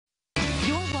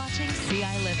CI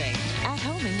Living, at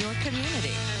home in your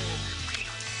community.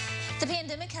 The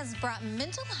pandemic has brought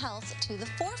mental health to the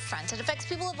forefront. It affects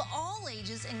people of all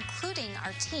ages, including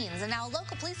our teens. And now a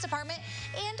local police department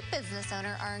and business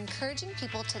owner are encouraging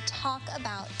people to talk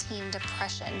about teen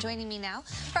depression. Joining me now,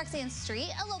 Roxanne Street,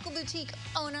 a local boutique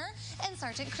owner, and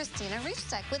Sergeant Christina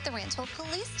Reefsteck with the Rantoul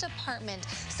Police Department.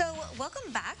 So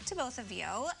welcome back to both of you.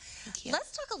 Thank you.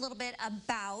 Let's talk a little bit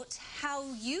about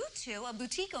how you two, a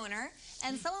boutique owner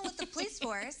and someone with the police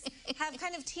force, have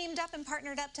kind of teamed up and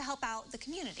partnered up to help out the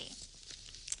community.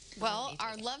 Well,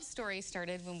 our love story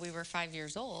started when we were 5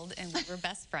 years old and we were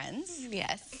best friends.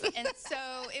 Yes. And so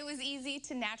it was easy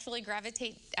to naturally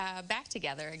gravitate back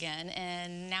together again.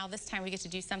 And now this time we get to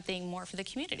do something more for the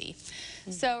community.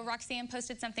 So Roxanne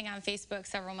posted something on Facebook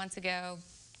several months ago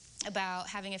about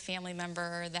having a family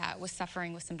member that was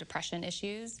suffering with some depression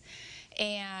issues.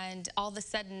 And all of a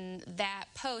sudden, that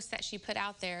post that she put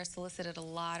out there solicited a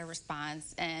lot of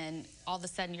response. And all of a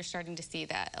sudden, you're starting to see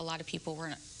that a lot of people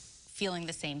were feeling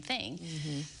the same thing.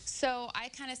 So I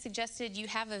kind of suggested you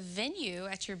have a venue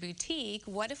at your boutique.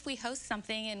 What if we host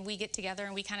something and we get together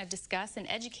and we kind of discuss and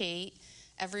educate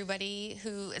everybody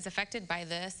who is affected by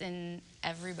this, and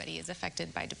everybody is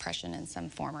affected by depression in some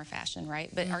form or fashion, right?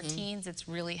 But our teens, it's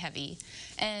really heavy.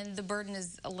 And the burden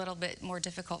is a little bit more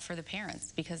difficult for the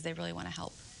parents because they really want to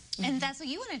help. And that's what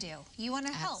you want to do. You want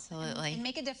to help and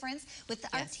make a difference with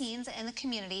our teens and the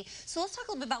community. So let's talk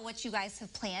a little bit about what you guys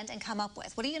have planned and come up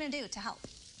with. What are you going to do to help?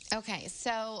 Okay,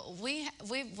 so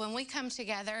when we come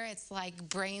together, it's like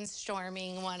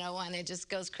brainstorming 101. It just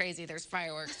goes crazy. There's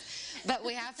fireworks. But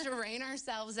we have to rein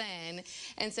ourselves in.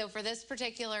 And so for this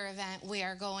particular event, we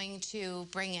are going to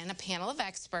bring in a panel of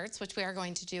experts, which we are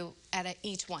going to do at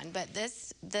each one. But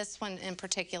this one in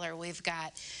particular, we've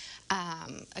got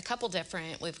a couple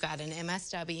different. We've got an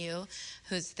MSW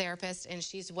who's a therapist, and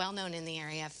she's well known in the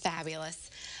area,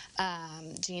 fabulous.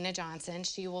 Gina Johnson,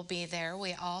 she will be there.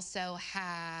 We also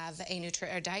have a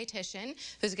dietitian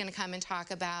who's going to come and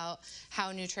talk about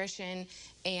how nutrition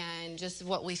and just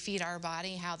what we feed our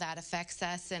body, how that affects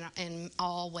us in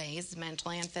all ways,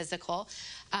 mental and physical.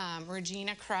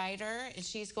 Regina Kreider,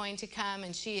 she's going to come,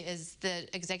 and she is the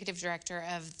executive director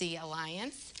of the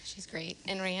Alliance. She's great.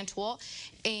 In Rantoul.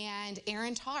 And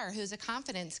Erin Tarr, who's a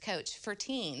confidence coach for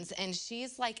teens, and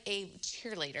she's like a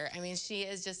cheerleader. I mean, she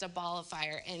is just a ball of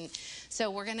fire. And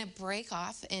so we're going to break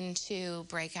off into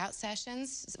breakout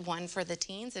sessions, one for the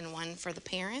teens and one for the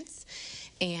parents.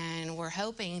 And we're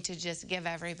hoping to just give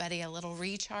everybody a little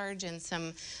recharge and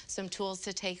some tools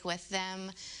to take with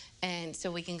them, and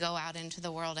so we can go out into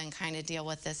the world and kind of deal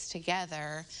with this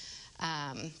together.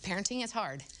 Parenting is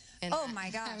hard. And oh my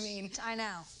gosh, I mean, I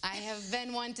know. I have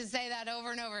been one to say that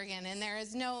over and over again, and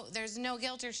there's no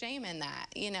guilt or shame in that.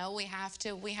 You know, we have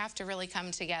to really come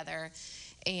together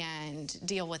and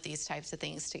deal with these types of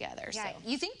things together. Yeah, so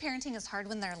you think parenting is hard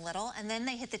when they're little, and then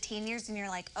they hit the teen years and you're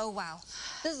like, oh wow,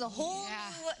 this is a whole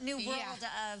new world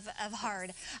of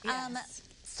hard. Yes.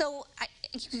 So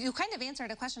you kind of answered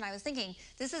a question I was thinking.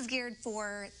 This is geared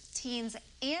for teens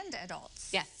and adults.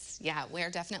 Yes, yeah,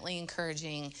 we're definitely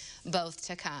encouraging both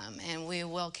to come, and we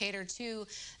will cater to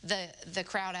the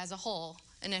crowd as a whole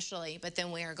initially, but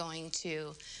then we are going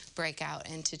to break out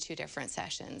into 2 different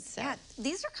sessions. So. Yeah,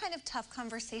 these are kind of tough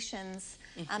conversations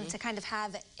to kind of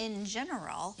have in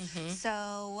general.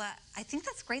 So I think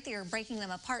that's great that you're breaking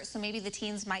them apart, so maybe the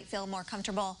teens might feel more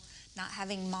comfortable not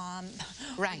having mom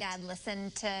or dad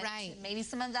listen to maybe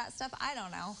some of that stuff. I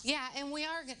don't know. Yeah, and we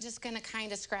are just going to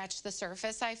kind of scratch the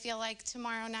surface, I feel like,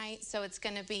 tomorrow night. So it's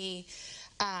going to be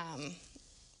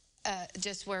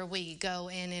just where we go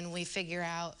in and we figure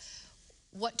out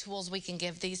what tools we can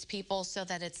give these people so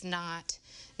that it's not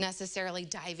necessarily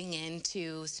diving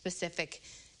into specific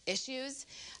issues.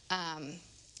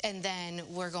 And then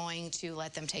we're going to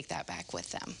let them take that back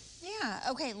with them. Yeah,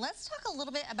 okay, let's talk a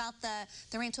little bit about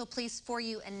the Rantoul Police For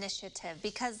You initiative,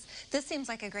 because this seems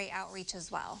like a great outreach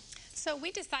as well. So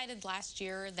we decided last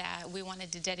year that we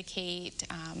wanted to dedicate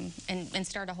and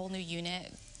start a whole new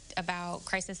unit about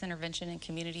crisis intervention and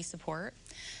community support.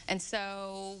 And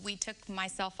so we took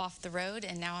myself off the road,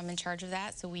 and now I'm in charge of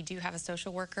that. So we do have a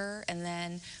social worker, and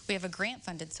then we have a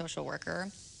grant-funded social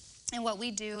worker. And what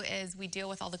we do is we deal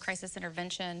with all the crisis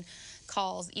intervention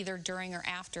calls either during or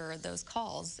after those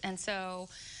calls. And so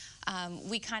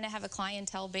we kind of have a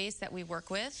clientele base that we work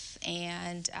with,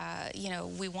 and you know,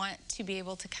 we want to be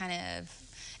able to kind of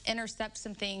intercept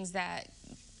some things that,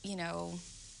 you know,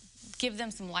 give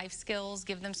them some life skills,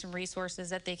 give them some resources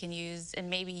that they can use, and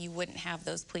maybe you wouldn't have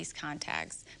those police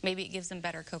contacts. Maybe it gives them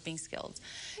better coping skills.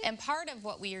 And part of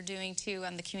what we are doing too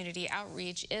on the community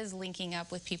outreach is linking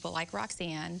up with people like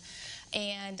Roxanne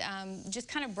and just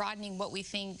kind of broadening what we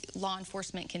think law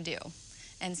enforcement can do.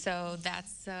 And so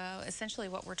that's essentially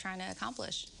what we're trying to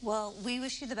accomplish. Well, we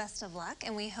wish you the best of luck,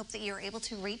 and we hope that you're able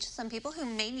to reach some people who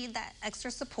may need that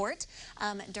extra support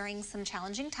during some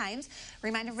challenging times.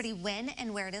 Remind everybody when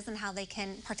and where it is and how they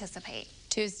can participate.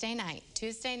 Tuesday night,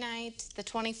 the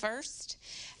 21st.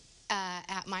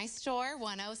 At my store,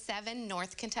 107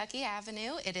 North Kentucky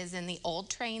Avenue. It is in the old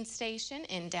train station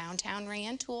in downtown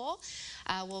Rantoul.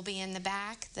 We'll be in the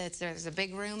back. There's a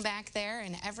big room back there,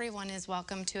 and everyone is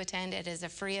welcome to attend. It is a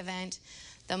free event.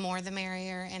 The more the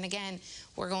merrier. And again,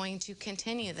 we're going to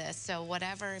continue this. So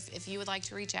whatever, if you would like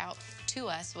to reach out to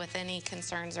us with any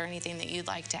concerns or anything that you'd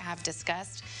like to have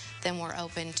discussed, then we're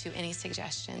open to any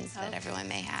suggestions that everyone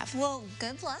may have. Well,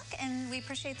 good luck, and we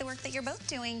appreciate the work that you're both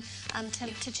doing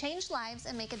to change lives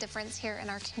and make a difference here in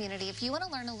our community. If you want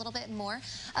to learn a little bit more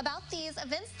about these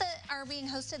events that are being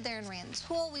hosted there in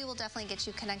Rantoul, we will definitely get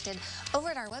you connected over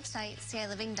at our website,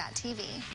 CILiving.tv.